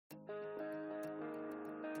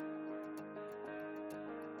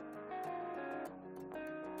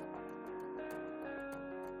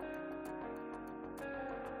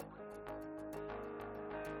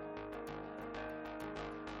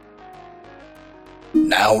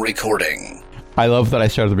Now recording. I love that I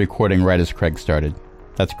started the recording right as Craig started.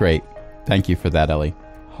 That's great. Thank you for that, Ellie.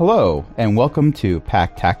 Hello, and welcome to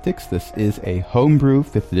Pack Tactics. This is a homebrew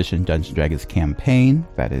 5th edition Dungeons & Dragons campaign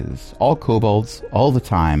that is all kobolds, all the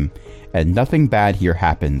time, and nothing bad here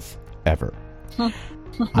happens, ever. I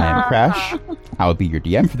am Crash. I will be your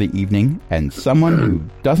DM for the evening, and someone who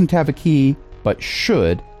doesn't have a key, but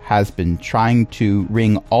should, has been trying to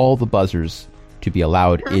ring all the buzzers to be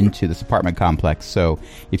allowed into this apartment complex. So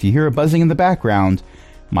if you hear a buzzing in the background,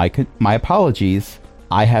 my apologies.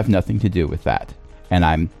 I have nothing to do with that. And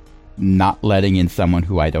I'm not letting in someone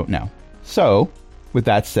who I don't know. So, with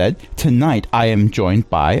that said, tonight I am joined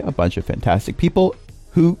by a bunch of fantastic people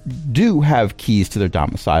who do have keys to their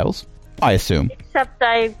domiciles, I assume. Except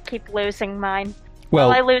I keep losing mine.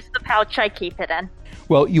 Well, I lose the pouch I keep it in.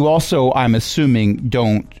 Well, you also, I'm assuming,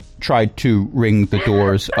 don't try to ring the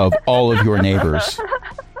doors of all of your neighbors.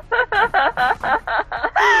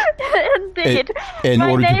 Indeed. In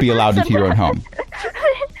order to be allowed into your own home.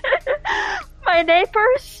 My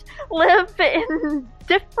neighbors live in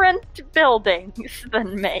different buildings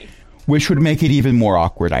than me. Which would make it even more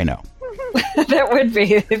awkward, I know. That would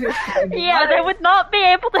be. Yeah, they would not be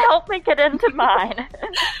able to help me get into mine.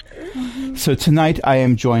 So tonight I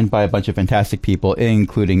am joined by a bunch of fantastic people,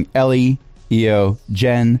 including Ellie, Io,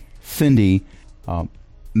 Jen, Cindy.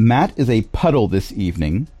 Matt is a puddle this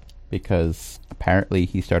evening because apparently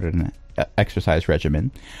he started an exercise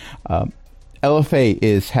regimen. LFA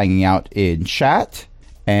is hanging out in chat,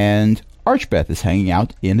 and Archbeth is hanging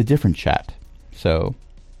out in a different chat. So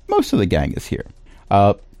most of the gang is here.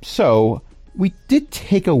 So we did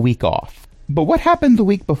take a week off, but what happened the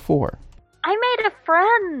week before? I made a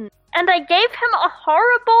friend, and I gave him a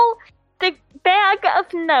horrible bag of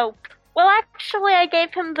nope. Well, actually, I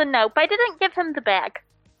gave him the nope. I didn't give him the bag.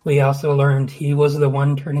 We also learned he was the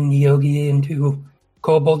one turning the Yogi into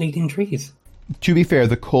kobold eating trees. To be fair,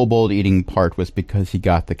 the kobold eating part was because he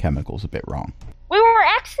got the chemicals a bit wrong. We were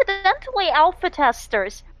accidentally alpha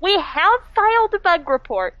testers. We have filed a bug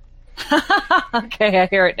report. Okay, I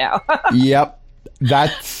hear it now. Yep.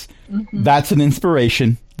 That's an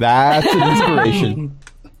inspiration. That's an inspiration.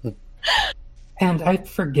 And I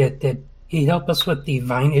forget, did he help us with the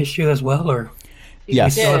vine issue as well, or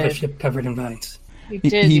Yes. we still have a ship covered in vines? You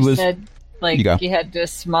did. You said, you had to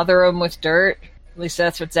smother them with dirt. At least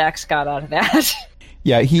that's what Zach's got out of that.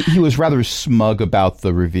 Yeah, he was rather smug about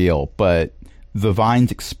the reveal, but the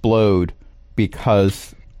vines explode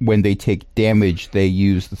because when they take damage, they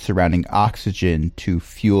use the surrounding oxygen to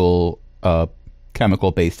fuel a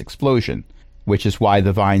chemical-based explosion, which is why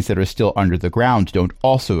the vines that are still under the ground don't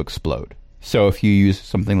also explode. So if you use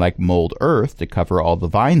something like mold earth to cover all the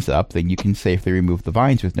vines up, then you can safely remove the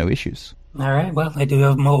vines with no issues. All right, well, I do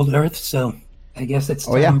have mold earth, so I guess it's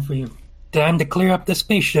time for you. Time to clear up the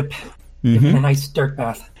spaceship. Give it a nice dirt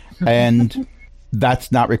bath. And that's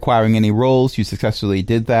not requiring any rolls. You successfully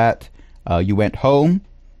did that. You went home.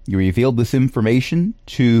 You revealed this information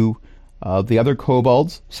to the other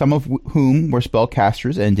kobolds, some of whom were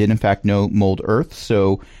spellcasters and did in fact know mold earth.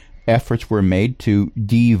 So efforts were made to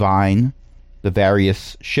divine the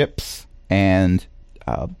various ships, and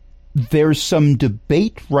there's some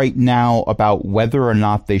debate right now about whether or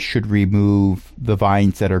not they should remove the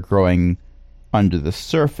vines that are growing under the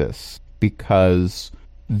surface, because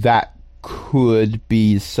that could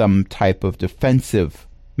be some type of defensive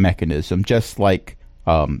mechanism, just like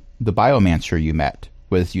the biomancer you met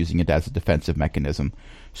was using it as a defensive mechanism.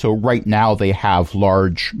 So right now they have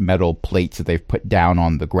large metal plates that they've put down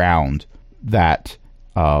on the ground that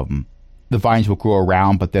the vines will grow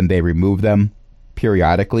around, but then they remove them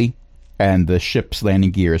periodically, and the ship's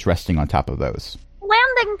landing gear is resting on top of those.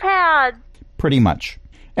 Landing pad! Pretty much.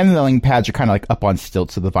 And the landing pads are kind of like up on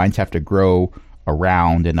stilts, so the vines have to grow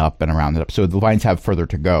around and up and around and up. So the vines have further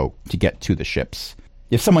to go to get to the ships.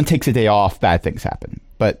 If someone takes a day off, bad things happen.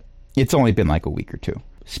 But it's only been like a week or two.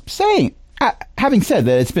 Having said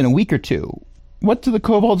that, it's been a week or two. What do the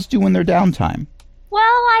kobolds do in their downtime? Well,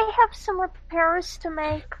 I have some repairs to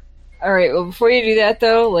make. All right, well, before you do that,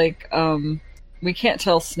 though, we can't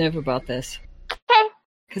tell Sniv about this. Okay.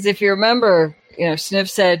 Because if you remember, Sniv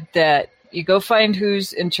said that you go find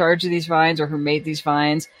who's in charge of these vines or who made these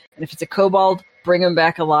vines, and if it's a kobold, bring them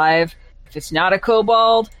back alive. If it's not a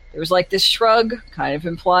kobold, there was like this shrug, kind of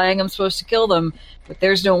implying I'm supposed to kill them, but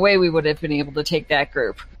there's no way we would have been able to take that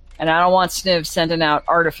group. And I don't want Sniv sending out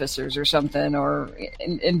artificers or something, or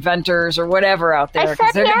inventors or whatever out there,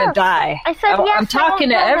 because they're going to die. I said yes. I'm talking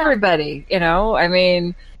to everybody, I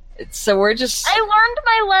mean, so we're just... I learned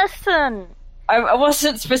my lesson. I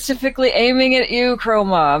wasn't specifically aiming at you,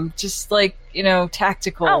 Chroma. I'm just,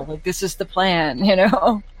 tactical. Oh. Like, this is the plan, you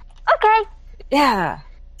know? Okay. Yeah.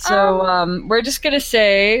 So we're just going to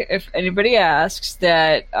say, if anybody asks,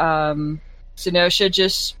 that Zenosha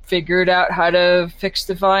just figured out how to fix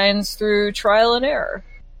the vines through trial and error.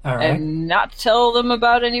 All right. And not tell them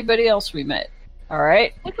about anybody else we met. All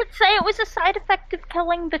right? We could say it was a side effect of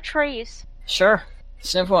killing the trees. Sure.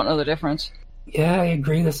 Sniv won't know the difference. Yeah, I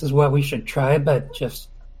agree this is what we should try, but just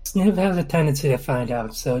Sniv has a tendency to find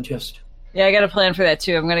out, so just... Yeah, I got a plan for that,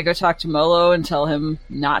 too. I'm going to go talk to Molo and tell him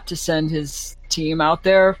not to send his team out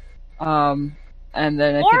there. And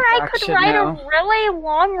then I could write a really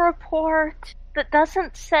long report that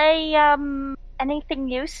doesn't say anything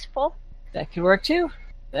useful. That could work, too.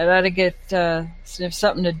 That ought to get Sniv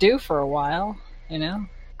something to do for a while, you know?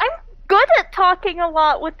 I'm good at talking a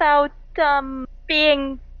lot without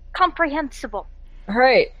being comprehensible. All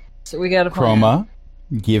right. So we got a plan. Chroma,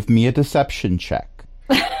 give me a deception check.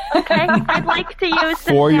 Okay, I'd like to use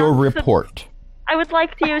for your report. I would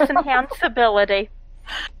like to use enhance ability.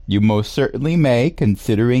 You most certainly may,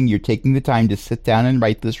 considering you're taking the time to sit down and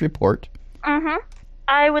write this report. Mm-hmm.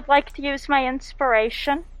 I would like to use my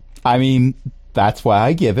inspiration. I mean, that's why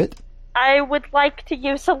I give it. I would like to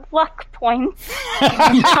use a luck point.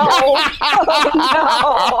 Oh,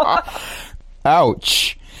 no.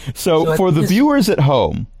 Ouch. So for the viewers at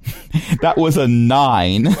home, that was a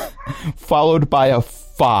 9, followed by a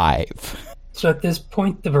 5. So at this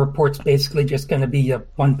point, the report's basically just going to be a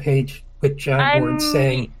one-page with giant words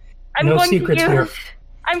saying, no secrets here.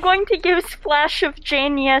 I'm going to use Flash of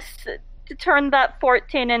Genius to turn that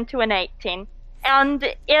 14 into an 18.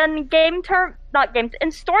 And in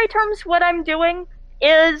in story terms, what I'm doing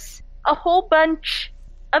is a whole bunch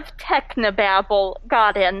of technobabble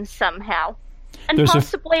got in somehow. And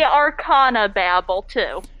possibly Arcana babble,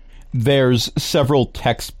 too. There's several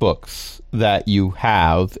textbooks that you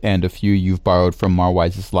have, and a few you've borrowed from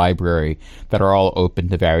Marwise's library, that are all open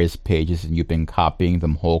to various pages, and you've been copying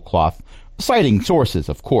them whole cloth. Citing sources,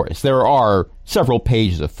 of course. There are several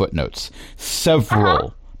pages of footnotes.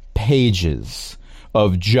 Several pages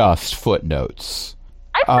of just footnotes.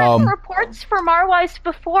 I've written reports for Marwise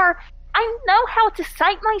before. I know how to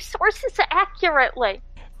cite my sources accurately.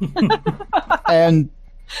 And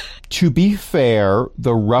to be fair,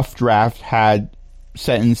 the rough draft had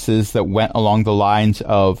sentences that went along the lines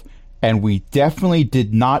of, and we definitely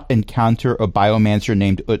did not encounter a biomancer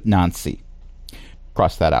named Utnansi.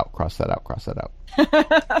 Cross that out. Good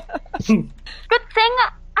thing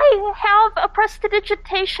I have a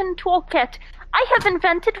prestidigitation toolkit. I have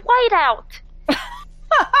invented whiteout.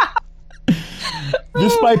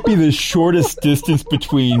 This might be the shortest distance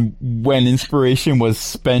between when inspiration was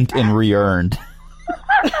spent and re-earned.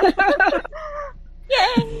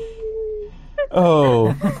 Yay!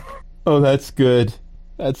 Oh, that's good.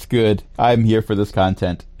 That's good. I'm here for this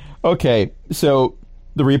content. Okay, so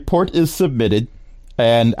the report is submitted,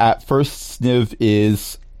 and at first Sniv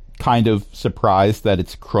is kind of surprised that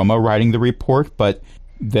it's Chroma writing the report, but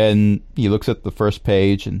then he looks at the first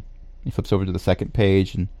page, and he flips over to the second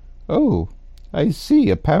page, and oh, I see.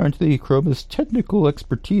 Apparently Chroma's technical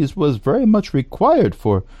expertise was very much required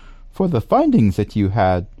for the findings that you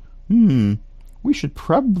had. We should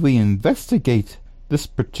probably investigate this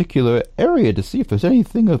particular area to see if there's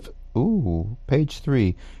anything of... Ooh, page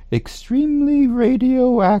 3. Extremely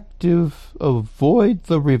radioactive. Avoid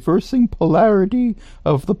the reversing polarity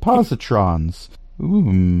of the positrons.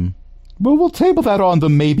 Well, we'll table that on the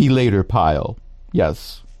maybe later pile.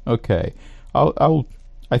 Yes. Okay.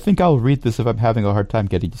 I think I'll read this if I'm having a hard time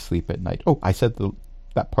getting to sleep at night. Oh, I said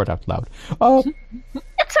that part out loud.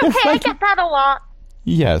 It's okay, I get that a lot.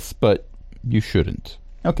 Yes, but you shouldn't.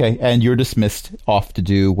 Okay, and you're dismissed off to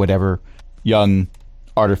do whatever young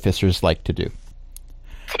artificers like to do.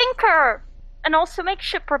 Tinker! And also make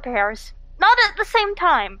ship repairs. Not at the same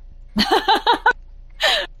time.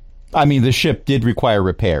 I mean, the ship did require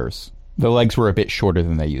repairs. The legs were a bit shorter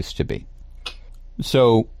than they used to be.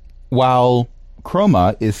 So, while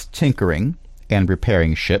Chroma is tinkering and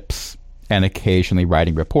repairing ships and occasionally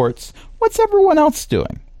writing reports, what's everyone else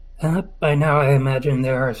doing? By now, I imagine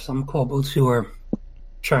there are some kobolds who are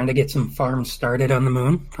trying to get some farms started on the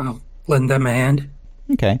moon. I'll lend them a hand.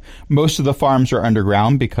 Okay. Most of the farms are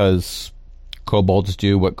underground because kobolds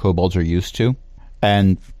do what kobolds are used to.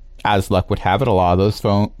 And as luck would have it, a lot of those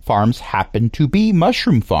farms happen to be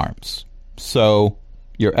mushroom farms. So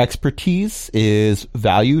your expertise is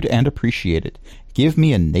valued and appreciated. Give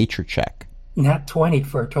me a nature check. Nat 20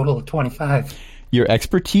 for a total of 25. Your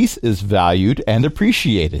expertise is valued and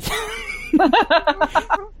appreciated.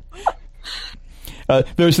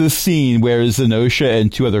 There's this scene where Zenosha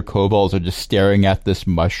and 2 other kobolds are just staring at this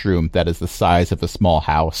mushroom that is the size of a small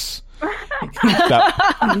house.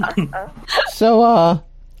 So,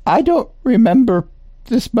 I don't remember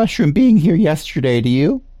this mushroom being here yesterday, do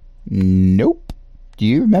you? Nope. Do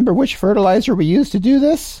you remember which fertilizer we used to do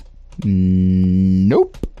this?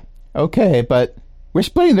 Nope. Okay, but we're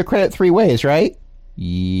splitting the credit 3 ways, right?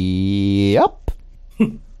 Yep.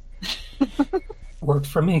 Worked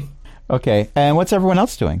for me. Okay, and what's everyone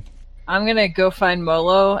else doing? I'm going to go find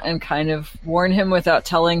Molo and kind of warn him without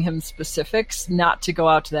telling him specifics not to go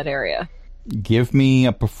out to that area. Give me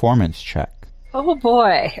a performance check. Oh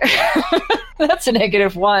boy. That's a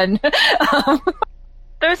 -1.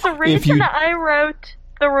 There's a reason I wrote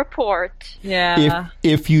the report. Yeah.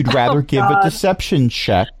 If you'd rather give a deception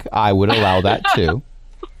check, I would allow that too.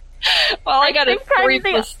 Well, I got a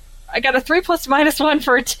 3 plus -1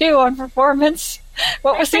 for a 2 on performance.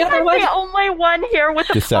 What was the other one? I'm the only one here with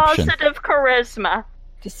a Deception. positive charisma.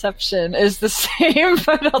 Deception is the same,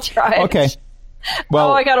 but I'll try it. Okay.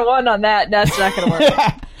 Well, I got a 1 on that. That's not going to work.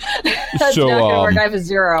 That's so, not going to work. I have a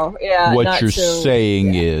 0. Yeah. What you're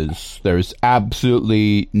saying is there's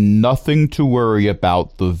absolutely nothing to worry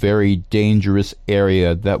about the very dangerous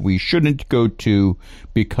area that we shouldn't go to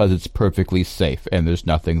because it's perfectly safe and there's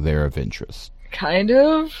nothing there of interest. Kind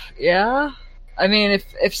of, yeah. I mean,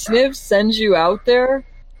 if Sniv sends you out there,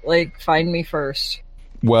 find me first.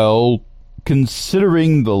 Well,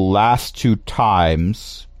 considering the last 2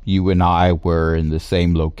 times you and I were in the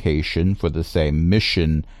same location for the same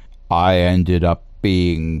mission, I ended up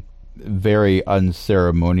being very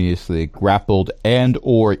unceremoniously grappled and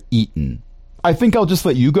or eaten. I think I'll just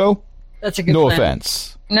let you go. That's a good plan. No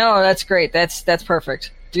offense. No, that's great. That's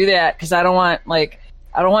perfect. Do that, because I don't want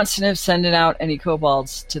Sniv sending out any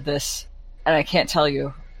kobolds to this, and I can't tell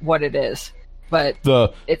you what it is. But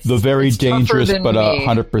the very dangerous but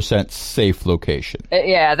 100% safe location.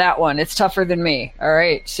 Yeah, that one. It's tougher than me. All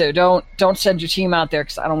right, so don't send your team out there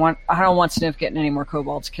because I don't want Sniv getting any more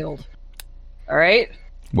kobolds killed. All right.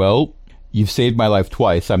 Well, you've saved my life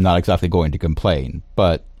twice. I'm not exactly going to complain,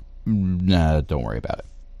 but don't worry about it.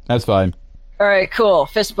 That's fine. All right, cool.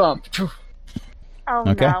 Fist bump. Oh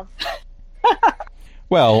okay. No.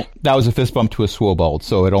 Well, that was a fist bump to a swobold,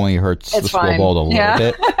 so it only hurts the swobold a little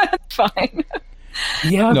bit. It's fine.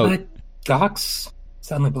 Yeah, but Gox,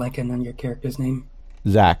 suddenly blanking on your character's name.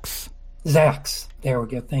 Zax. There we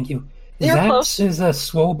go, thank you. You're Zax close. is a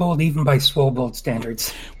swobold even by swobold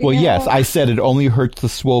standards. Well, yes, I said it only hurts the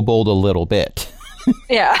swobold a little bit.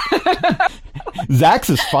 Yeah. Zax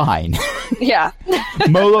is fine. Yeah.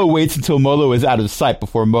 Molo waits until Molo is out of sight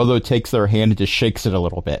before Molo takes their hand and just shakes it a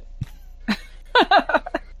little bit.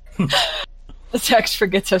 Zax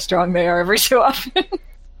forgets how strong they are every so often.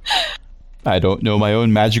 I don't know my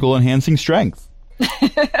own magical enhancing strength.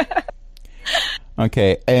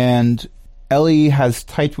 Okay, and Ellie has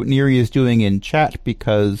typed what Neri is doing in chat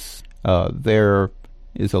because there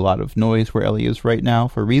is a lot of noise where Ellie is right now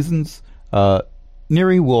for reasons.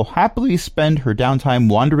 Neri will happily spend her downtime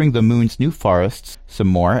wandering the moon's new forests some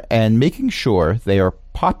more and making sure they are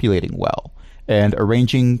populating well, and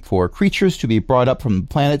arranging for creatures to be brought up from the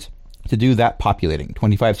planet to do that populating.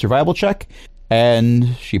 25 survival check,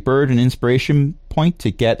 and she burned an inspiration point to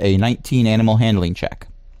get a 19 animal handling check.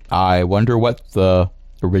 I wonder what the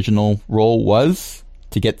original roll was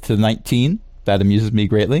to get to 19. That amuses me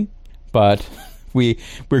greatly. But we're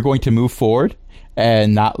going to move forward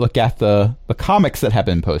and not look at the comics that have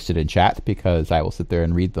been posted in chat, because I will sit there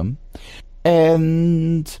and read them.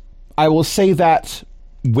 And I will say that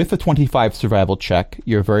with a 25 survival check,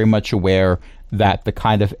 you're very much aware that the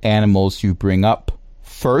kind of animals you bring up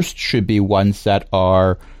first should be ones that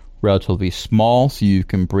are relatively small, so you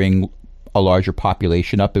can bring a larger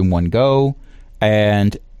population up in one go.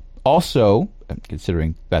 And also,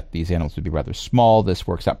 considering that these animals would be rather small, this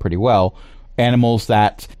works out pretty well. Animals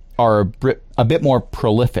that are a bit more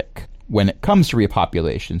prolific when it comes to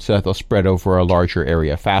repopulation, so that they'll spread over a larger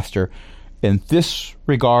area faster. In this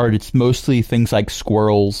regard, it's mostly things like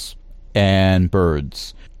squirrels and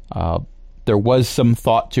birds. There was some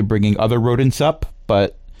thought to bringing other rodents up,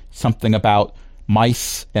 but something about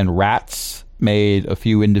mice and rats made a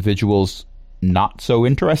few individuals not so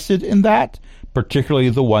interested in that, particularly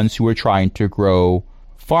the ones who were trying to grow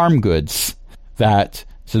farm goods that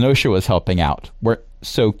Zenosha was helping out. Weren't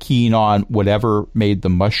so keen on whatever made the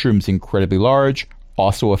mushrooms incredibly large,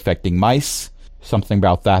 also affecting mice. Something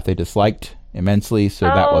about that they disliked immensely, so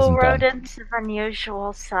that wasn't done. Rodents of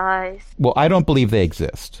unusual size. Well, I don't believe they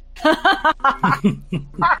exist.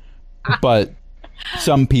 But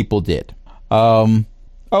some people did. The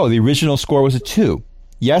original score was a 2.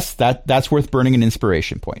 Yes, that's worth burning an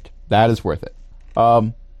inspiration point. That is worth it.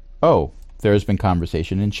 There's been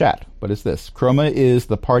conversation in chat. What is this? Chroma is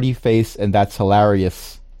the party face, and that's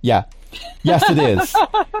hilarious. Yeah. Yes, it is.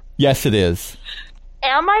 Yes, it is.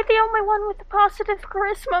 Am I the only one with the positive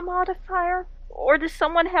charisma modifier? Or does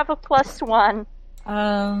someone have a +1?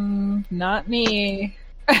 Not me.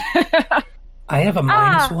 I have a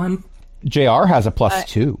 -1. JR has a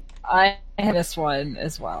 +2. I have this one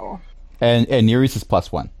as well. And Nereus is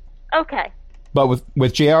 +1. Okay. But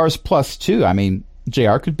with JR's +2, I mean,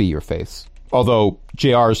 JR could be your face. Although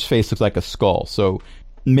JR's face looks like a skull, so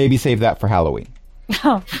maybe save that for Halloween.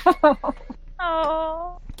 Oh.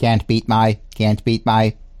 Can't beat my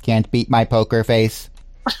poker face.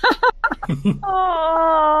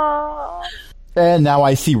 Oh. And now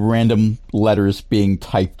I see random letters being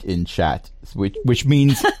typed in chat, which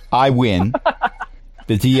means I win.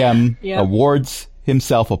 The DM awards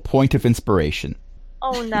himself a point of inspiration.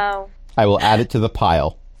 Oh no. I will add it to the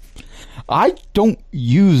pile. I don't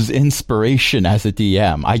use inspiration as a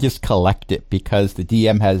DM. I just collect it because the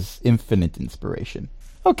DM has infinite inspiration.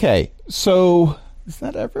 Okay, so is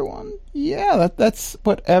that everyone? Yeah, that's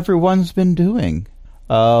what everyone's been doing.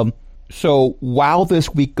 So while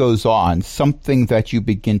this week goes on, something that you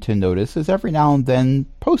begin to notice is every now and then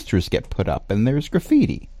posters get put up and there's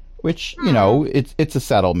graffiti, which, you know, it's a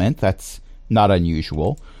settlement. That's not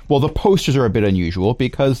unusual. Well, the posters are a bit unusual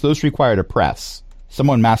because those required a press.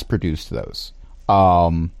 Someone mass-produced those.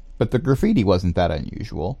 But the graffiti wasn't that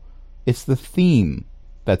unusual. It's the theme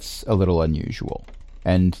that's a little unusual.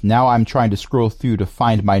 And now I'm trying to scroll through to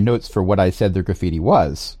find my notes for what I said the graffiti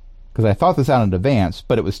was. Because I thought this out in advance,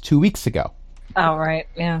 but it was 2 weeks ago. Oh, right.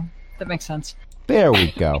 Yeah, that makes sense. There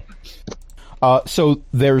we go. So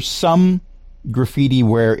there's some graffiti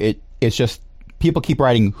where it's just people keep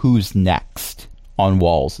writing "Who's next" on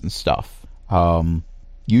walls and stuff.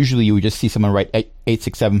 Usually you would just see someone write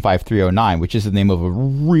 8675309, which is the name of a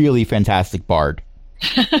really fantastic bard.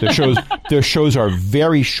 Their shows are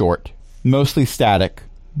very short, mostly static,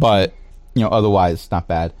 but otherwise not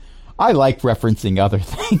bad. I like referencing other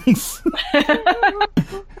things.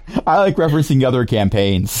 I like referencing other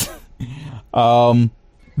campaigns.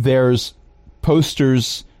 There's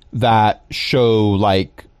posters that show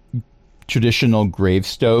like traditional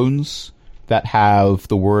gravestones that have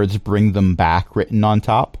the words "Bring them back" written on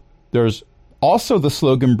top. There's also the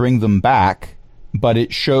slogan "Bring them back," but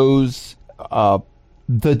it shows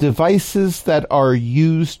the devices that are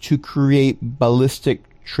used to create ballistic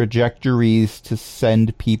trajectories to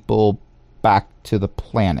send people back to the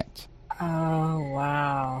planet. Oh,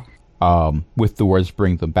 wow. With the words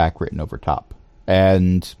 "Bring them back" written over top.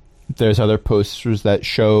 And there's other posters that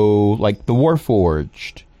show like the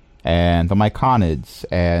Warforged and the Myconids,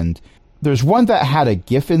 and there's one that had a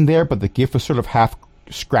GIF in there, but the GIF was sort of half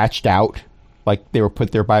scratched out, like they were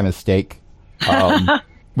put there by mistake.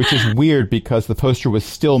 Which is weird because the poster was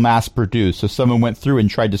still mass-produced, so someone went through and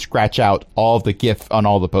tried to scratch out all of the GIF on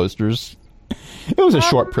all the posters. It was a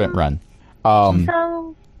short print run.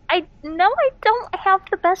 So, I know I don't have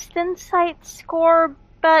the best insight score,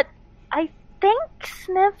 but I think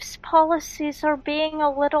Sniff's policies are being a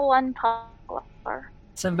little unpopular.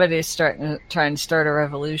 Somebody's trying to start a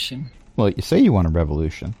revolution. Well, you say you want a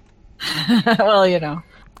revolution. Well,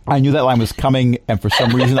 I knew that line was coming, and for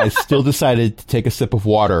some reason I still decided to take a sip of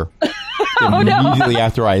water immediately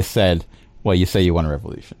after I said, well, you say you want a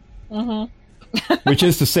revolution. Mm-hmm. Which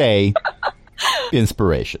is to say,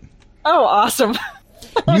 inspiration. Oh, awesome.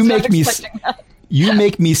 You make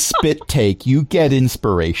me spit take. You get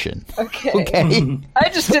inspiration. Okay. I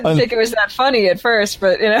just didn't think it was that funny at first,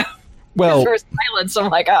 but, well, there was silence, I'm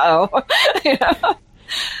like, uh-oh.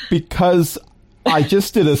 Because I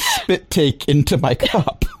just did a spit take into my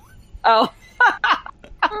cup. Oh.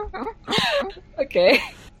 Okay.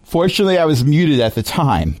 Fortunately, I was muted at the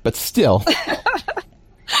time, but still.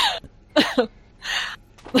 And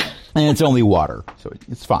it's only water, so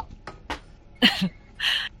it's fine.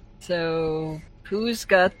 So, who's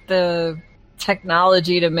got the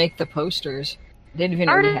technology to make the posters? I didn't even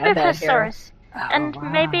know we had that here. Artificers. And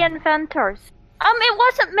maybe inventors. It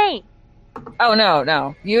wasn't me. Oh,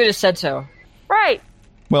 no. You would have said so. Right.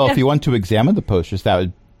 Well, if you want to examine the posters, that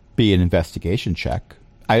would be an investigation check.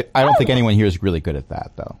 I don't think anyone here is really good at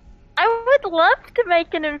that, though. I would love to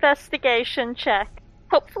make an investigation check.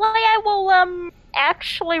 Hopefully I will,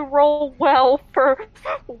 actually roll well for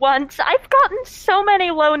once. I've gotten so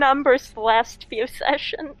many low numbers the last few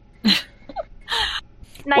sessions.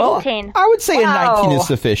 19. Well, I would say a 19 is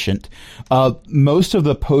sufficient. Most of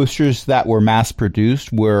the posters that were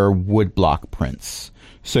mass-produced were woodblock prints.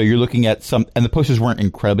 So you're looking at some, and the posters weren't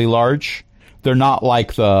incredibly large. They're not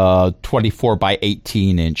like the 24 by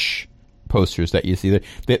 18 inch posters that you see.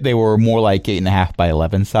 They were more like 8.5 by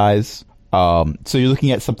 11 size. So you're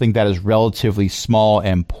looking at something that is relatively small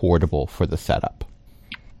and portable for the setup.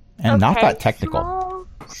 And not that technical.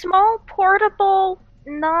 Small, portable,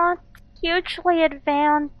 not hugely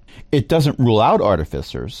advanced. It doesn't rule out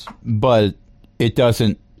artificers, but it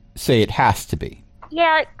doesn't say it has to be.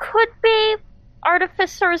 Yeah, it could be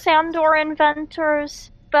artificers and or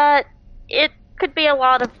inventors, but it could be a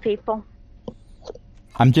lot of people.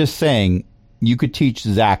 I'm just saying, you could teach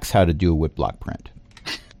Zax how to do a woodblock print.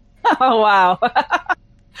 Oh, wow.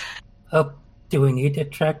 Do we need to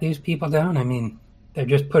track these people down? I mean, they're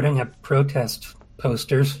just putting up protest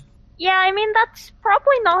posters. Yeah, I mean, that's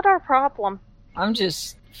probably not our problem. I'm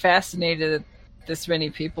just fascinated that this many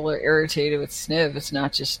people are irritated with Sniv. It's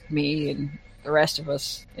not just me and the rest of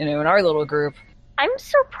us, in our little group. I'm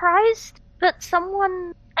surprised that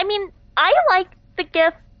someone... I mean, I like the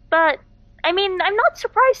GIF, but... I mean, I'm not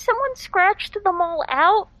surprised someone scratched them all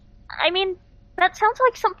out. I mean, that sounds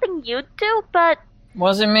like something you'd do, but...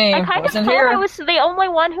 Wasn't me. I kind of thought I was the only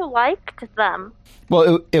one who liked them.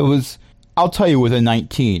 Well, it was... I'll tell you, with a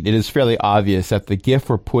 19, it is fairly obvious that the GIF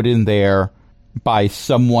were put in there by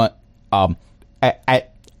someone...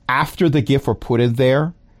 after the GIF were put in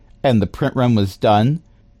there and the print run was done,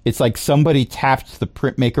 it's like somebody tapped the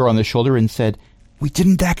printmaker on the shoulder and said, "We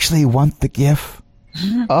didn't actually want the GIF."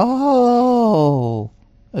 Oh.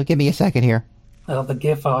 Give me a second here. Well, the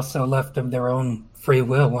GIF also left of their own free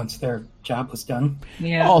will once their job was done.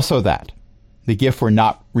 Yeah. Also that. The GIF were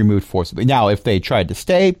not removed forcibly. Now, if they tried to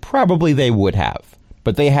stay, probably they would have.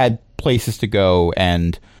 But they had places to go,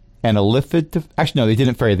 and Illithid... Actually, no, they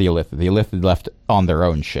didn't ferry the Illithid. The Illithid left on their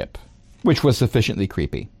own ship, which was sufficiently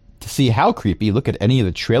creepy. To see how creepy, look at any of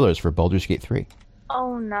the trailers for Baldur's Gate 3.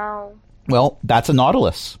 Oh, no. Well, that's a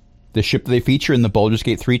Nautilus. The ship that they feature in the Baldur's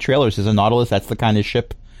Gate 3 trailers is a Nautilus. That's the kind of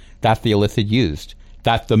ship that the Illithid used,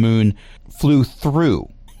 that the moon flew through,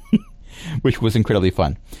 which was incredibly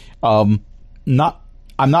fun. I'm not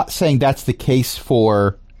saying that's the case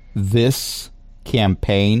for this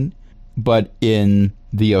campaign, but in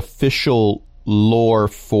the official lore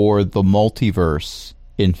for the multiverse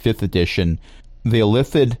in 5th edition, the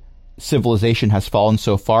Illithid civilization has fallen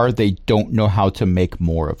so far they don't know how to make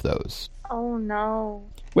more of those. Oh, no.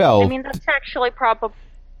 Well, I mean, that's actually probably,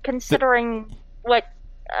 considering what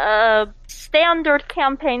standard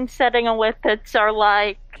campaign setting Illithids are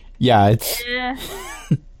like. Yeah, it's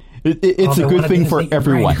it's a good thing for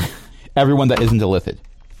everyone. Everyone that isn't Illithid.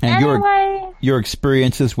 And anyway, your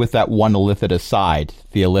experiences with that one Illithid aside,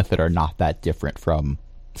 the Illithid are not that different from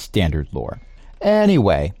standard lore.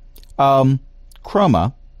 Anyway,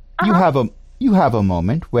 Chroma, you have a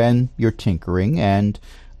moment when you're tinkering and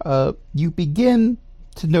you begin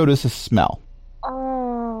to notice a smell.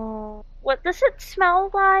 Oh, what does it smell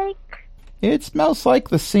like? It smells like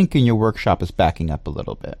the sink in your workshop is backing up a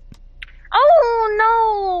little bit.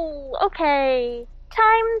 Oh, no! Okay.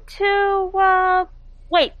 Time to,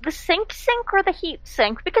 wait, the sink or the heat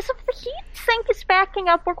sink? Because if the heat sink is backing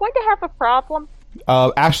up, we're going to have a problem.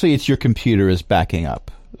 Actually, it's your computer is backing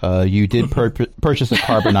up. You did purchase a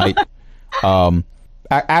Carbonite.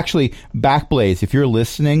 Actually, Backblaze, if you're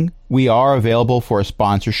listening, we are available for a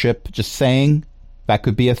sponsorship. Just saying, that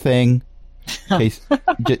could be a thing.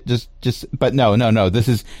 But no. This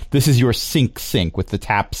is your sink with the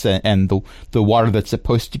taps and the water that's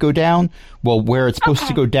supposed to go down. Well, where it's supposed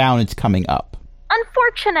to go down, it's coming up.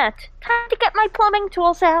 Unfortunate. Time to get my plumbing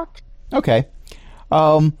tools out. Okay.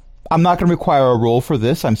 I'm not going to require a roll for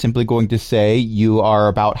this. I'm simply going to say you are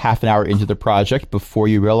about half an hour into the project before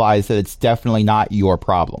you realize that it's definitely not your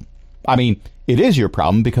problem. I mean, it is your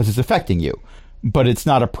problem because it's affecting you, but it's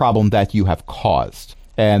not a problem that you have caused.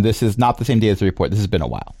 And this is not the same day as the report. This has been a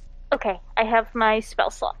while. Okay, I have my spell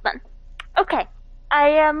slot then. Okay,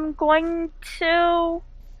 I'm going to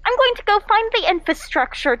go find the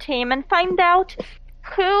infrastructure team and find out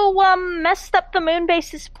who messed up the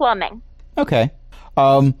moonbase's plumbing. Okay.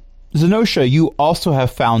 Zenosha, you also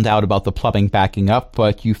have found out about the plumbing backing up,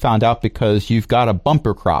 but you found out because you've got a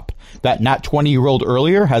bumper crop. That nat 20 you rolled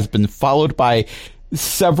earlier has been followed by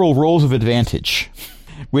several rolls of advantage,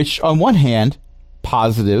 which on one hand,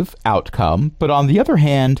 positive outcome, but on the other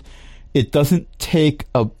hand, it doesn't take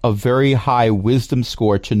a very high wisdom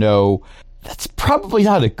score to know that's probably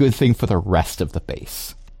not a good thing for the rest of the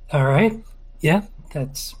base. All right. Yeah,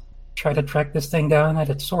 let's try to track this thing down at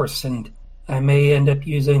its source, and I may end up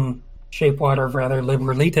using Shapewater rather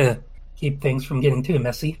liberally to keep things from getting too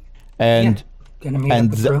messy. And gonna meet up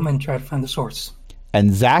with Room and try to find the source.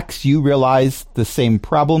 And Zax, you realize the same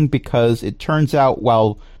problem because it turns out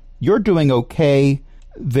while you're doing okay.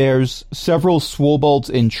 There's several swobolds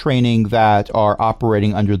in training that are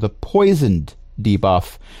operating under the poisoned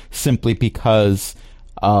debuff simply because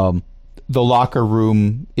the locker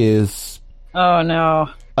room is Oh no.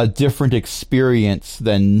 a different experience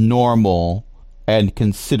than normal, and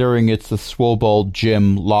considering it's a swobold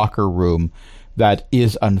gym locker room, that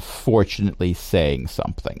is unfortunately saying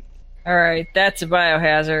something. Alright, that's a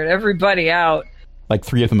biohazard. Everybody out. Like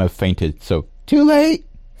 3 of them have fainted, so too late.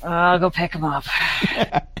 I'll go pick them up.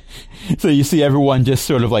 So you see everyone just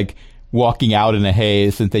sort of like walking out in a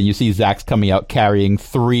haze, and then you see Zax coming out carrying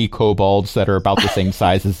 3 kobolds that are about the same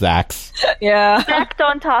size as Zax. Yeah. Stacked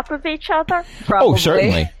on top of each other. Probably. Oh,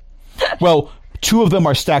 certainly. Well, 2 of them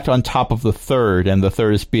are stacked on top of the third, and the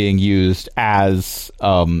third is being used as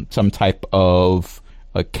some type of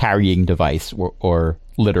a carrying device or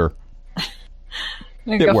litter.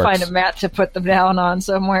 I'm gonna go find a mat to put them down on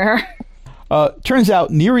somewhere. Turns out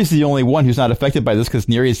Neri's the only one who's not affected by this because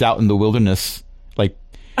Neri's out in the wilderness, like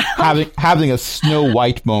having a Snow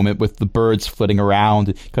White moment with the birds flitting around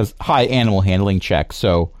because high animal handling check.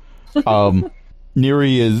 So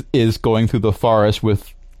Neri is going through the forest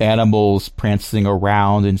with animals prancing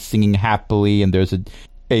around and singing happily, and there's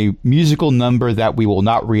a musical number that we will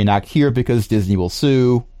not reenact here because Disney will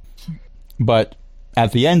sue. But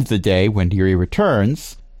at the end of the day, when Neri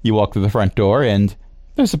returns, you walk through the front door, and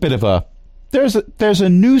there's a bit of a there's a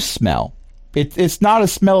new smell. It's not a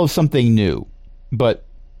smell of something new, but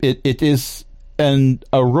it is an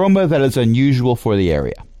aroma that is unusual for the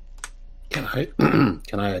area. Can I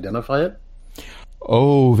identify it?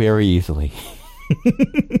 Oh, very easily.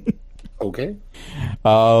 Okay.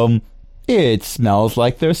 It smells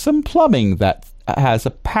like there's some plumbing that has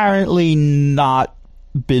apparently not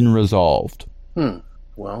been resolved.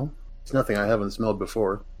 Well, it's nothing I haven't smelled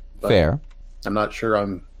before. But Fair. I'm not sure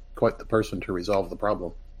I'm quite the person to resolve the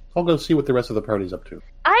problem. I'll go see what the rest of the party's up to.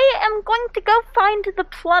 I am going to go find the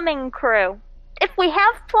plumbing crew. If we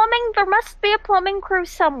have plumbing, there must be a plumbing crew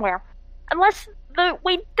somewhere. Unless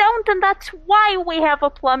we don't, and that's why we have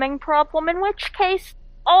a plumbing problem, in which case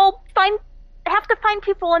I'll have to find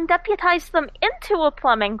people and deputize them into a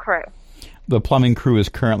plumbing crew. The plumbing crew is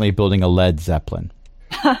currently building a Led Zeppelin.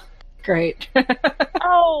 Great.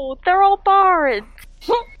 Oh, they're all bards.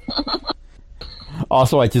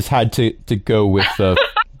 Also, I just had to go with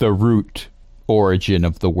the root origin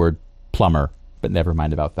of the word plumber, but never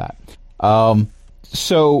mind about that.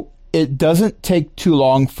 So it doesn't take too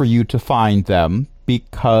long for you to find them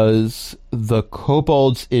because the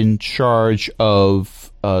kobolds in charge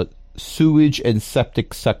of sewage and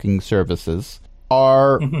septic sucking services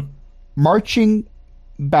are marching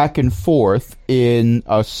back and forth in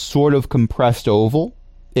a sort of compressed oval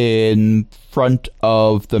in front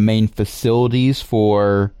of the main facilities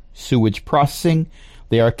for sewage processing.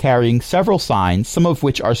 They are carrying several signs, some of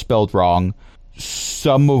which are spelled wrong,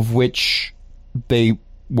 some of which they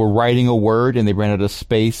were writing a word and they ran out of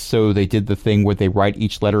space, so they did the thing where they write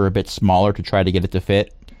each letter a bit smaller to try to get it to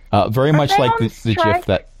fit. Very much like the GIF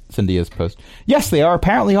that Cindy has posted. Yes, they are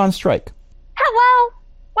apparently on strike. Hello?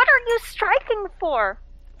 What are you striking for?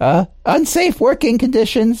 Unsafe working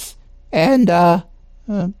conditions and a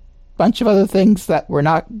bunch of other things that we're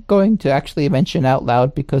not going to actually mention out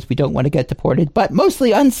loud because we don't want to get deported, but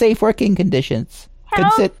mostly unsafe working conditions.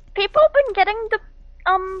 Have people been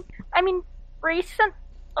getting recent?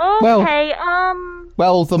 Okay,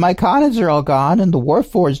 Well, the Myconids are all gone and the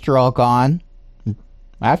Warforged are all gone.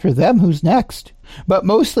 After them, who's next? But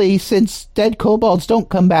mostly, since dead kobolds don't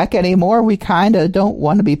come back anymore, we kinda don't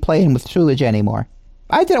want to be playing with Trulage anymore.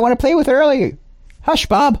 I didn't want to play with her earlier. Hush,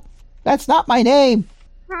 Bob. That's not my name.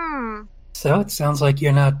 So it sounds like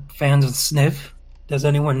you're not fans of Sniff. Does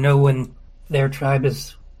anyone know when their tribe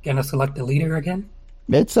is going to select a leader again?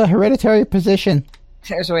 It's a hereditary position.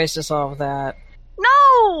 There's ways to solve that.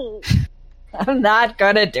 no! I'm not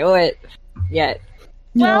gonna do it yet.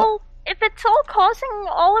 Well, if it's all causing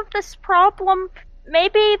all of this problem,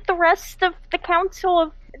 maybe the rest of the Council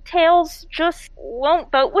of Tales just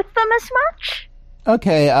won't vote with them as much?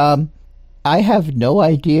 Okay, I have no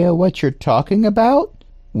idea what you're talking about.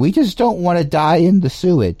 We just don't want to die in the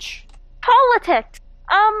sewage. Politics!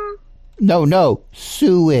 No,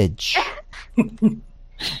 sewage.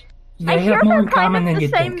 They have more in common than the you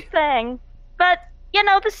same think. thing. But,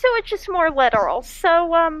 the sewage is more literal,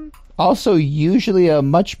 so, Also, usually a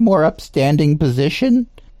much more upstanding position.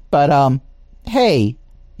 But, hey,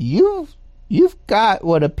 you've got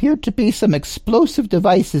what appear to be some explosive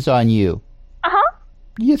devices on you. Uh-huh.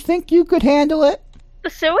 You think you could handle it?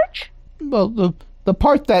 The sewage? Well, the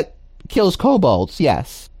part that kills kobolds,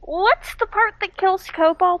 yes. What's the part that kills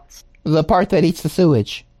kobolds? The part that eats the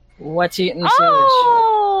sewage. What's eating the sewage?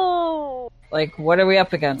 Oh! Like, what are we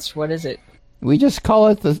up against? What is it? We just call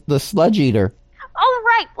it the sludge eater. All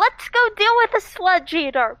right, let's go deal with the sludge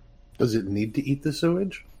eater. Does it need to eat the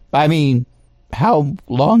sewage? I mean, how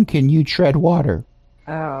long can you tread water?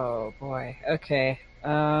 Oh, boy. Okay.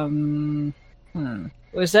 Was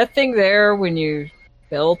that thing there when you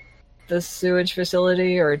built the sewage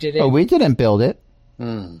facility, or did it... Oh, we didn't build it.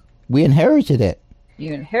 We inherited it.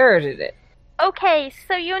 You inherited it. Okay,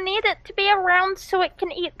 so you need it to be around so it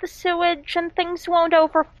can eat the sewage and things won't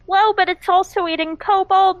overflow, but it's also eating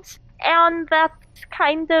kobolds, and that's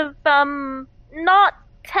kind of, not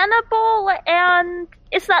tenable, and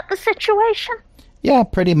is that the situation? Yeah,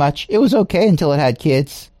 pretty much. It was okay until it had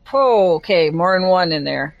kids. Oh, okay. More than one in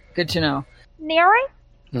there. Good to know. Neri?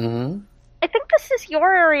 Mm-hmm. I think this is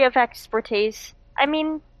your area of expertise. I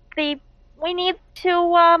mean, we need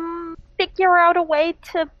to, figure out a way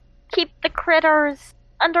to keep the critters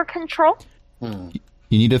under control. You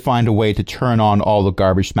need to find a way to turn on all the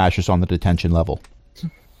garbage smashers on the detention level.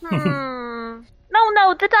 No,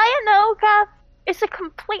 the Dianoga is a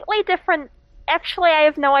completely different... Actually, I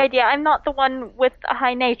have no idea. I'm not the one with a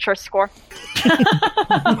high nature score.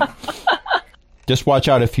 Just watch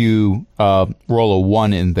out if you roll a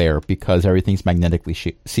 1 in there, because everything's magnetically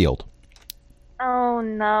sealed. Oh,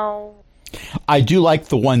 no. I do like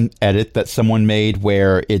the one edit that someone made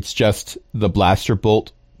where it's just the blaster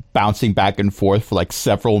bolt bouncing back and forth for like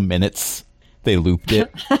several minutes. They looped it.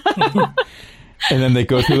 And then they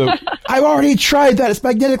go through the... I've already tried that. It's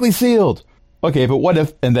magnetically sealed. Okay, but what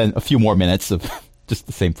if... And then a few more minutes of just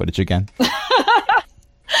the same footage again.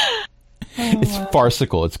 It's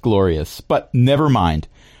farcical. It's glorious. But never mind.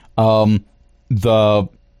 The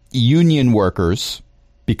union workers,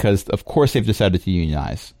 because of course they've decided to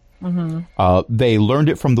unionize, they learned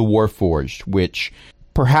it from the Warforged, which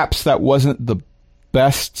perhaps that wasn't the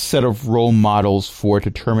best set of role models for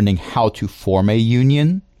determining how to form a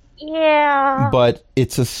union. Yeah. But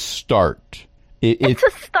it's a start. It's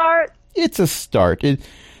a start. It's a start.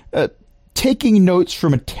 Taking notes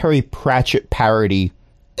from a Terry Pratchett parody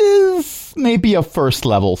is maybe a first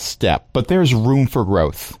level step, but there's room for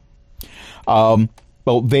growth.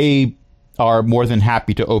 Well, they are more than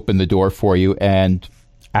happy to open the door for you, and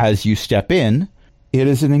as you step in, it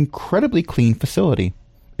is an incredibly clean facility.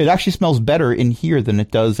 It actually smells better in here than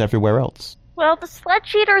it does everywhere else. Well, the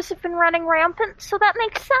sludge eaters have been running rampant, so that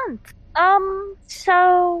makes sense. Oh,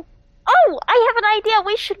 I have an idea.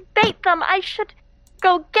 We should bait them. I should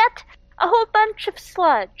go get a whole bunch of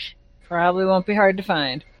sludge. Probably won't be hard to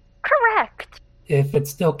find. Correct. If it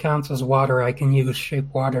still counts as water, I can use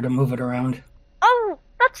shape water to move it around. Oh,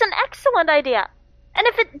 that's an excellent idea. And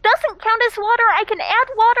if it doesn't count as water, I can add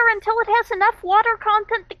water until it has enough water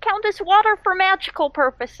content to count as water for magical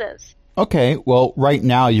purposes. Okay, well, right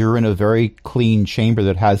now you're in a very clean chamber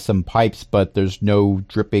that has some pipes, but there's no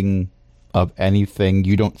dripping of anything.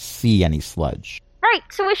 You don't see any sludge. Right,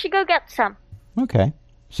 so we should go get some. Okay.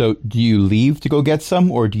 So do you leave to go get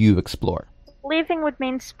some, or do you explore? Leaving would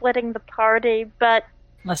mean splitting the party, but...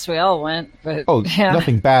 Unless we all went, but... Oh, yeah.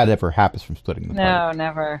 Nothing bad ever happens from splitting the party. No,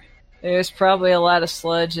 never. There's probably a lot of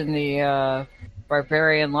sludge in the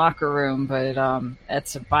barbarian locker room, but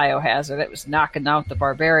that's a biohazard. It was knocking out the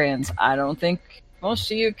barbarians. I don't think most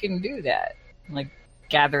of you can do that. Like,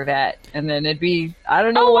 gather that, and then it'd be... I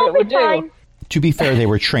don't know what it would do. To be fair, they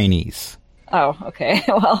were trainees. Oh, okay.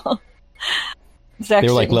 Well... Zax they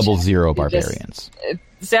were like level check. 0 barbarians.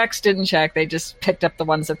 Zax didn't check. They just picked up the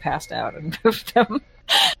ones that passed out and moved them.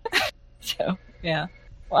 So, yeah.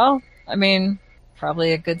 Well, I mean,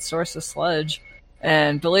 probably a good source of sludge.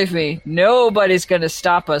 And believe me, nobody's going to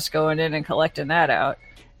stop us going in and collecting that out.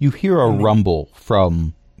 You hear a rumble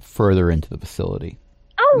from further into the facility.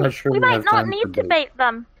 Oh, sure we we might have not time need for to bait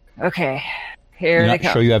them. Okay. Here You're they not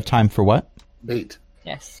come. sure you have time for what? Bait.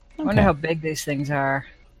 Yes. I wonder how big these things are.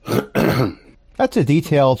 That's a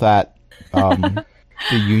detail that the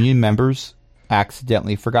union members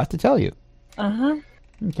accidentally forgot to tell you. Uh-huh.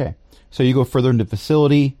 Okay. So you go further into the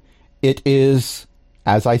facility. It is,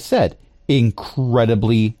 as I said,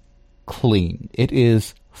 incredibly clean. It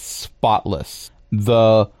is spotless.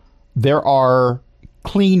 There are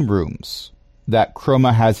clean rooms that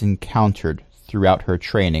Chroma has encountered throughout her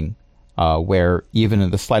training, where even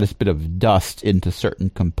the slightest bit of dust into certain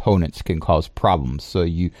components can cause problems. So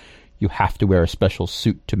you have to wear a special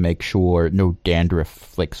suit to make sure no dandruff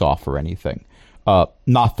flakes off or anything.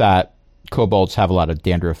 Not that kobolds have a lot of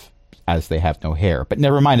dandruff, as they have no hair, but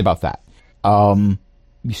never mind about that.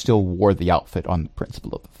 You still wore the outfit on the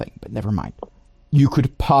principle of the thing, but never mind. You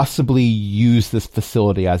could possibly use this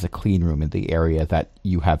facility as a clean room in the area that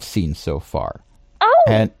you have seen so far. Oh,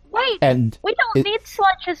 And well, bait! And We don't need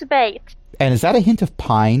sludge as bait. And is that a hint of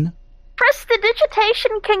pine?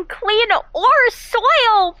 Prestidigitation can clean or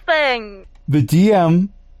soil things! The DM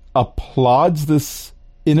applauds this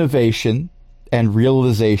innovation and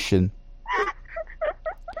realization.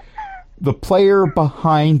 The player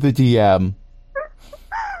behind the DM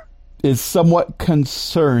is somewhat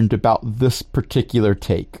concerned about this particular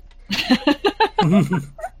take.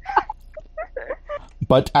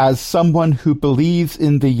 But as someone who believes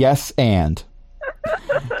in the yes and...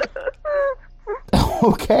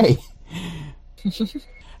 Okay.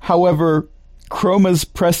 However, Chroma's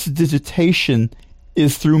prestidigitation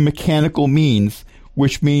is through mechanical means,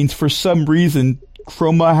 which means for some reason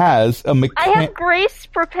Chroma has a I have grease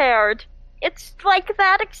prepared. It's like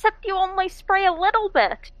that, except you only spray a little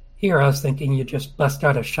bit. Here, I was thinking you just bust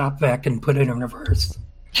out a shop vac and put it in reverse.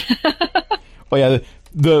 Oh yeah,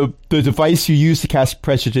 the device you use to cast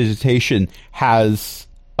prestidigitation has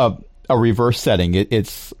a reverse setting.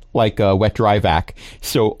 It's like a wet dry vac.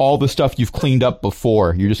 So all the stuff you've cleaned up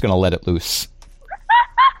before, you're just going to let it loose.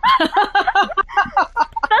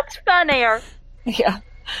 That's funnier. Yeah.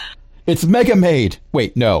 It's Mega Made.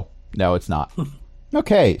 Wait, no, it's not.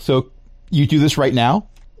 Okay, so you do this right now?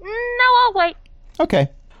 No, I'll wait. Okay.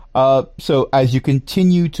 So as you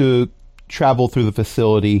continue to travel through the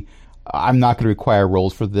facility, I'm not going to require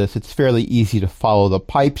rolls for this. It's fairly easy to follow the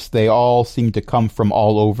pipes. They all seem to come from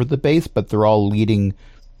all over the base, but they're all leading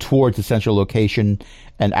towards a central location.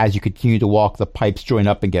 And as you continue to walk, the pipes join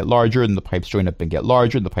up and get larger, and the pipes join up and get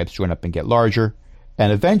larger, and the pipes join up and get larger.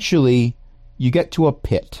 And eventually, you get to a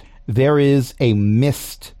pit. There is a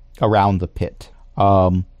mist around the pit.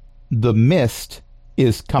 The mist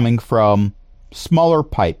is coming from smaller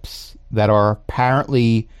pipes that are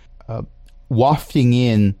apparently wafting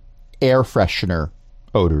in air freshener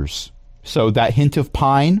odors. So that hint of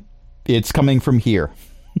pine, it's coming from here.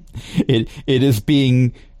 It is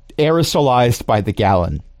being aerosolized by the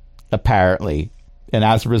gallon, apparently. And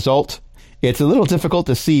as a result, it's a little difficult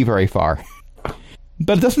to see very far.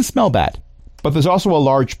 But it doesn't smell bad. But there's also a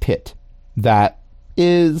large pit that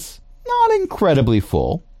is not incredibly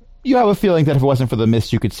full. You have a feeling that if it wasn't for the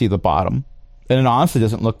mist, you could see the bottom. And it honestly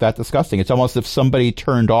doesn't look that disgusting. It's almost as if somebody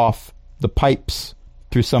turned off the pipes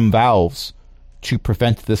through some valves to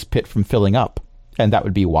prevent this pit from filling up. And that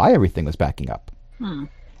would be why everything was backing up. And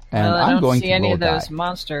well, I don't see any roll of those die.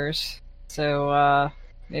 monsters. So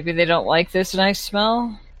maybe they don't like this nice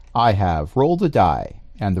smell? I have rolled a die,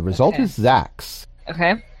 and the result Okay. is Zax.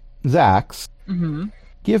 Okay. Zax, Mm-hmm.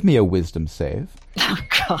 give me a wisdom save. Oh,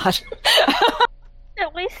 God.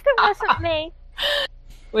 At least it wasn't me.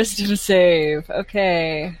 Wisdom save.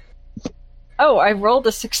 Okay. Oh, I rolled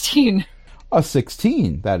a 16. A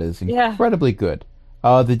 16. That is Yeah. incredibly good.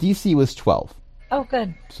 The DC was 12. Oh,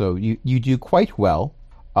 good. So you do quite well.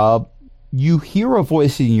 You hear a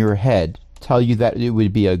voice in your head tell you that it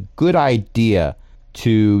would be a good idea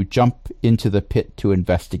to jump into the pit to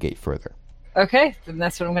investigate further. Okay, then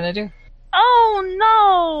that's what I'm going to do.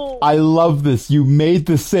 Oh no! I love this. You made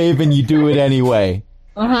the save and you do it anyway.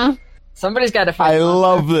 Uh-huh. Somebody's got to fight. I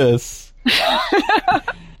love this.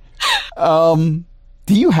 Do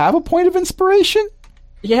you have a point of inspiration?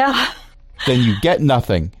 Yeah. Then you get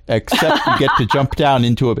nothing, except you get to jump down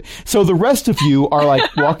into a... So the rest of you are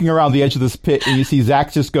like walking around the edge of this pit, and you see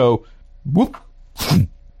Zax just go, whoop.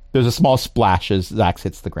 There's a small splash as Zax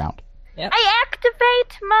hits the ground. I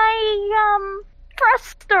activate my,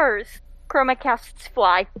 thrusters. Chroma casts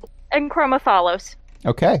fly, and Chroma follows.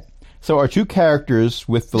 Okay. So our two characters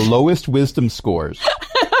with the lowest wisdom scores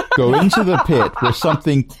go into the pit where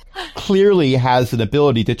something clearly has an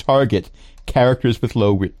ability to target characters with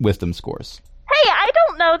low wisdom scores. Hey, I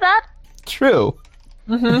don't know that. True.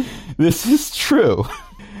 Mm-hmm. This is true.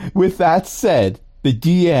 With that said, the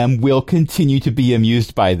DM will continue to be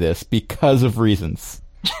amused by this because of reasons.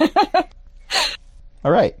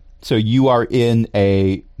 All right. So you are in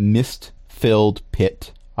a mist-filled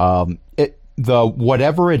pit.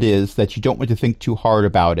 Whatever it is that you don't want to think too hard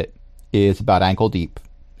about it is about ankle deep.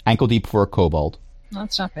 Ankle deep for a kobold.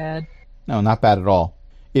 That's not bad. No, not bad at all.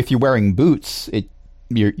 If you're wearing boots,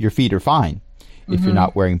 your feet are fine. If you're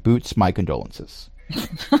not wearing boots, my condolences.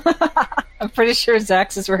 I'm pretty sure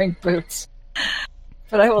Zax is wearing boots.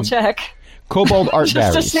 But I will check. Kobold art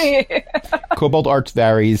Just to varies. see. Kobold art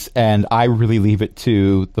varies, and I really leave it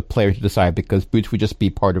to the player to decide because boots would just be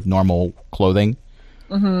part of normal clothing.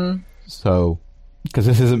 Mm-hmm. So, because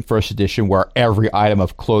this isn't first edition where every item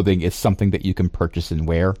of clothing is something that you can purchase and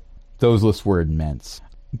wear. Those lists were immense.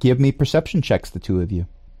 Give me perception checks, the two of you.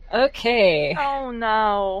 Okay. Oh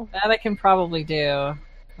no. That I can probably do.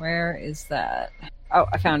 Where is that? Oh,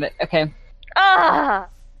 I found it. Okay. Ah!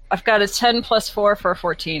 I've got a 10 plus 4 for a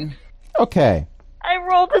 14. Okay. I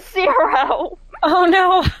rolled a 0. Oh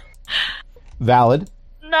no! Valid.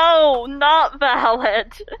 No, not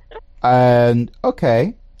valid. And,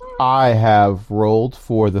 okay. I have rolled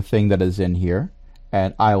for the thing that is in here.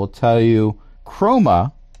 And I will tell you,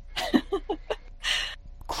 Chroma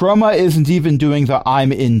isn't even doing the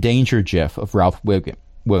I'm in danger gif of Ralph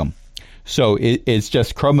Wiggum. So it's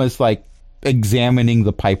just Chroma's like examining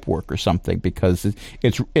the pipework or something, because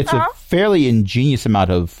it's a fairly ingenious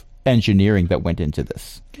amount of engineering that went into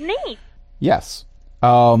this. Neat. Yes.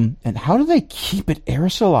 And how do they keep it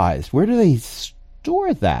aerosolized? Where do they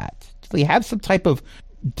store that? Do they have some type of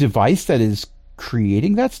device that is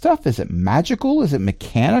creating that stuff? Is it magical? Is it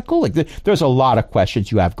mechanical? Like, there's a lot of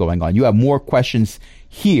questions you have going on. You have more questions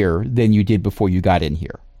here than you did before you got in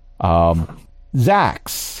here.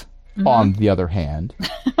 Zax, on the other hand,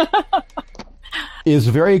 is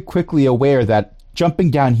very quickly aware that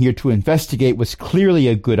jumping down here to investigate was clearly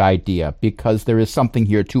a good idea, because there is something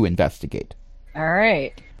here to investigate. All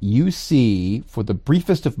right. You see, for the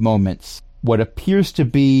briefest of moments, what appears to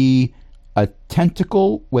be a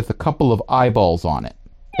tentacle with a couple of eyeballs on it.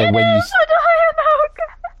 And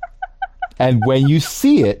when you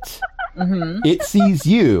see it, it sees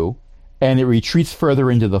you, and it retreats further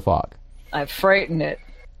into the fog. I frightened it.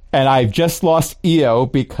 And I've just lost EO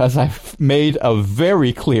because I've made a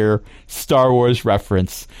very clear Star Wars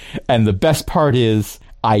reference. And the best part is,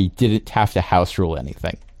 I didn't have to house rule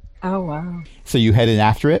anything. Oh, wow. So you head in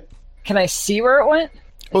after it? Can I see where it went?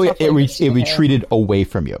 Oh, yeah, it retreated away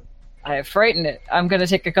from you. I have frightened it. I'm going to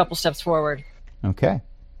take a couple steps forward. Okay.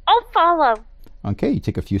 I'll follow. Okay, you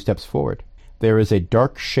take a few steps forward. There is a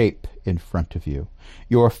dark shape in front of you.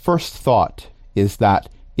 Your first thought is that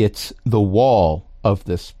it's the wall of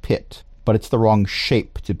this pit, but it's the wrong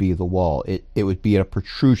shape to be the wall. It would be a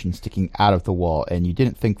protrusion sticking out of the wall, and you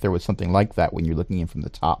didn't think there was something like that when you're looking in from the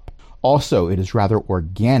top. Also, it is rather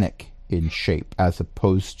organic in shape, as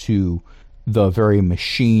opposed to the very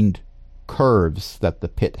machined curves that the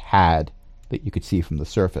pit had that you could see from the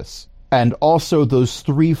surface. And also those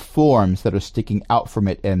three forms that are sticking out from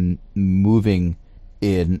it and moving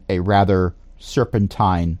in a rather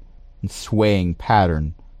serpentine and swaying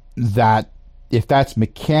pattern, that if that's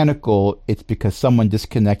mechanical, it's because someone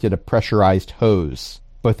disconnected a pressurized hose.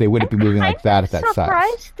 But they wouldn't be moving like that at that size.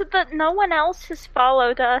 I'm surprised that no one else has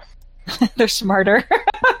followed us. They're smarter.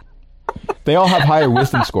 They all have higher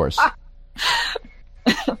wisdom scores.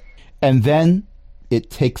 And then it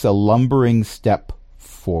takes a lumbering step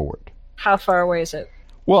forward. How far away is it?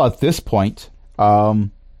 Well, at this point,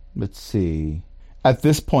 let's see. At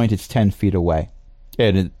this point, it's 10 feet away.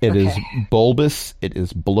 It is bulbous. It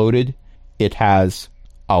is bloated. It has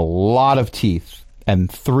a lot of teeth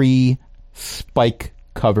and 3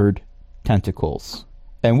 spike-covered tentacles.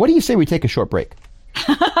 And what do you say we take a short break?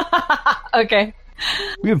 Okay.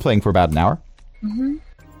 We've been playing for about an hour. Mm-hmm.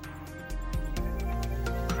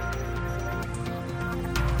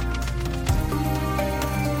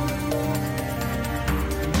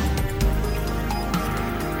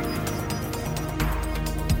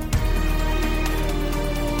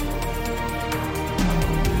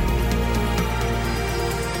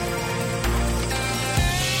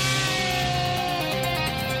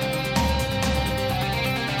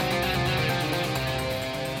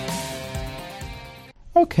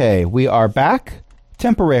 Okay, we are back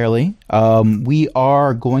temporarily. We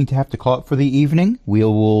are going to have to call it for the evening. We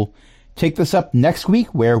will take this up next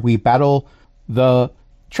week, where we battle the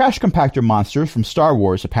trash compactor monsters from Star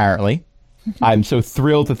Wars, apparently. I'm so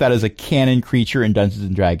thrilled that is a canon creature in Dungeons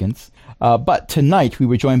 & Dragons. But tonight, we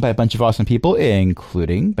were joined by a bunch of awesome people,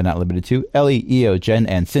 including, but not limited to, Ellie, Eo, Jen,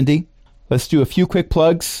 and Cindy. Let's do a few quick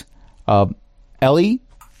plugs. Ellie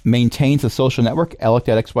maintains a social network,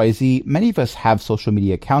 Elec.xyz. Many of us have social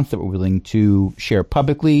media accounts that we're willing to share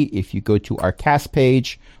publicly. If you go to our cast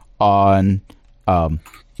page on,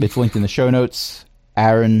 it's linked in the show notes,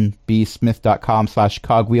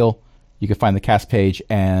 aaronbsmith.com/cogwheel. You can find the cast page,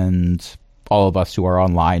 and all of us who are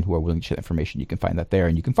online who are willing to share information, you can find that there,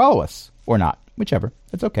 and you can follow us, or not, whichever.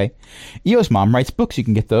 That's okay. Eo's mom writes books. You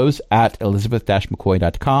can get those at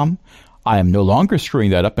elizabeth-mccoy.com. I am no longer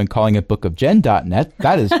screwing that up and calling it bookofjen.net.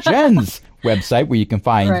 That is Jen's website, where you can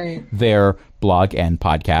find their blog and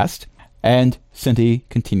podcast. And Cindy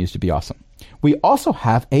continues to be awesome. We also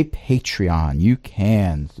have a Patreon. You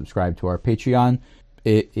can subscribe to our Patreon.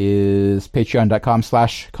 It is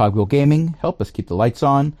patreon.com/cogwheelgaming. Help us keep the lights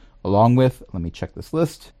on, along with, let me check this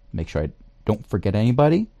list, make sure I don't forget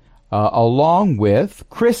anybody, along with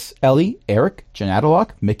Chris, Ellie, Eric, Jen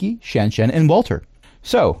Adalock, Mickey, Shen, and Walter.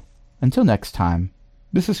 So, until next time,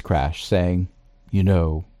 this is Crash saying, you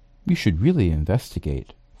know, You should really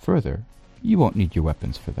investigate further. You won't need your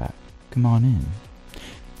weapons for that. Come on in.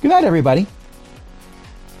 Good night, everybody.